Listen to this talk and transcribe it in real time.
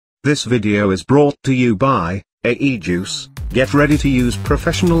This video is brought to you by Juice. Get ready to use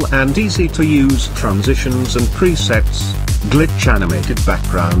professional and easy to use transitions and presets, glitch animated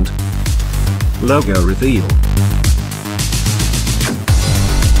background, logo reveal,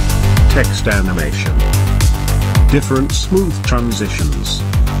 text animation, different smooth transitions,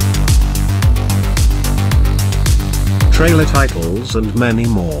 trailer titles and many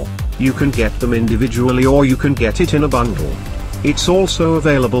more. You can get them individually or you can get it in a bundle. It's also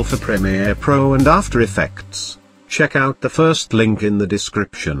available for Premiere Pro and After Effects. Check out the first link in the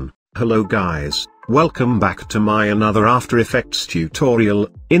description. Hello guys, welcome back to my another After Effects tutorial.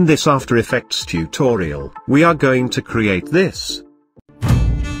 In this After Effects tutorial, we are going to create this.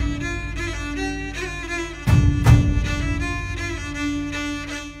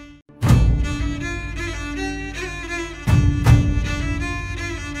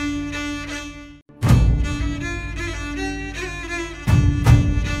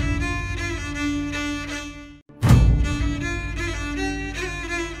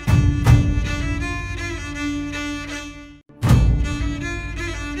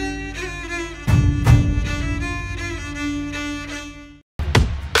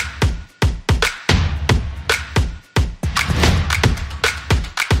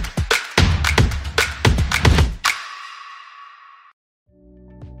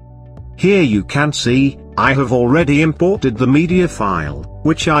 Here you can see, I have already imported the media file,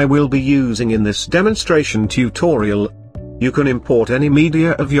 which I will be using in this demonstration tutorial. You can import any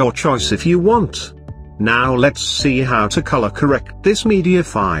media of your choice if you want. Now let's see how to color correct this media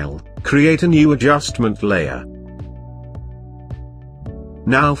file. Create a new adjustment layer.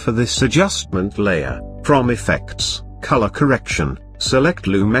 Now for this adjustment layer, from Effects, Color Correction, select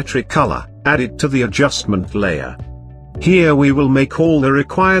Lumetric Color, add it to the adjustment layer. Here we will make all the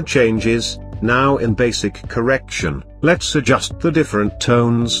required changes. Now in basic correction, let's adjust the different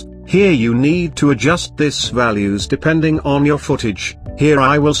tones. Here you need to adjust this values depending on your footage. Here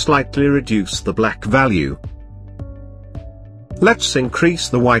I will slightly reduce the black value. Let's increase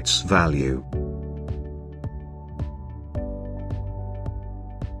the whites value.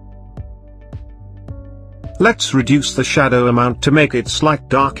 Let's reduce the shadow amount to make it slightly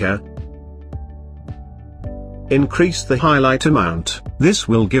darker. Increase the highlight amount, this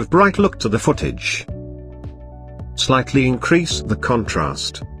will give bright look to the footage. Slightly increase the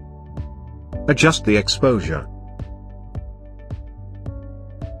contrast. Adjust the exposure.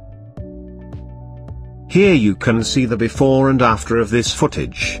 Here you can see the before and after of this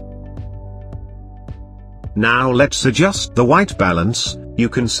footage. Now let's adjust the white balance. You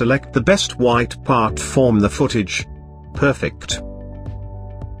can select the best white part from the footage. Perfect.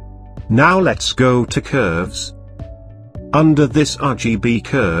 Now let's go to curves. Under this RGB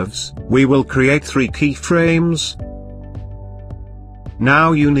curves, we will create 3 keyframes.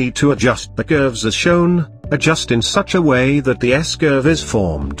 Now you need to adjust the curves as shown, adjust in such a way that the S-curve is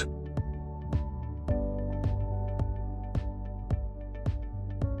formed.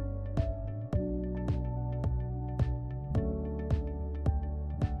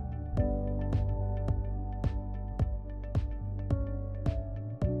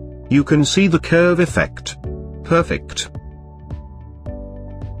 You can see the curve effect. Perfect.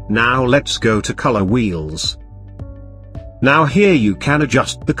 Now let's go to color wheels. Now here you can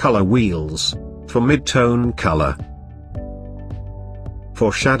adjust the color wheels, for mid-tone color,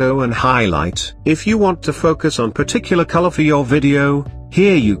 for shadow and highlight. If you want to focus on particular color for your video,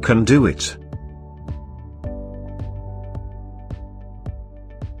 here you can do it.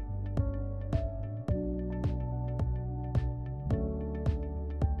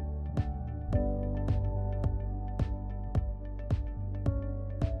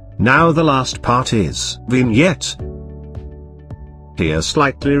 Now the last part is vignette. Here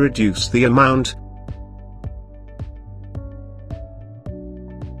slightly reduce the amount.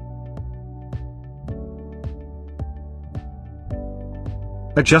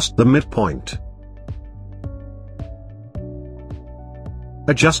 Adjust the midpoint.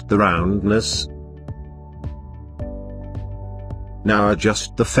 Adjust the roundness. Now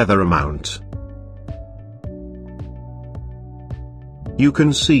adjust the feather amount. You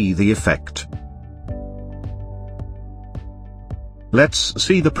can see the effect. Let's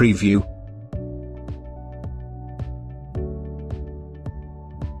see the preview.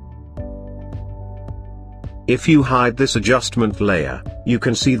 If you hide this adjustment layer, you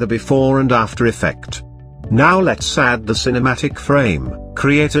can see the before and after effect. Now let's add the cinematic frame.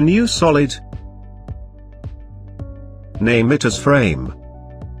 Create a new solid. Name it as frame.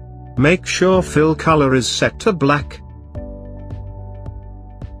 Make sure fill color is set to black.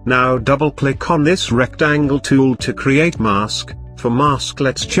 Now double-click on this rectangle tool to create mask. For mask,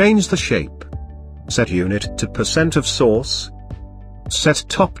 let's change the shape. Set unit to % of source. Set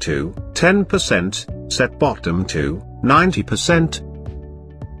top to 10%, set bottom to 90%.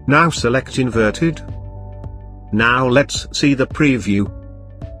 Now select inverted. Now let's see the preview.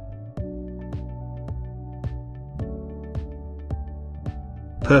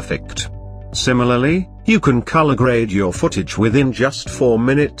 Perfect. Similarly, you can color grade your footage within just 4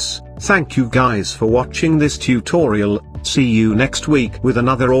 minutes. Thank you guys for watching this tutorial. See you next week with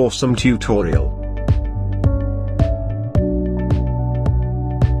another awesome tutorial.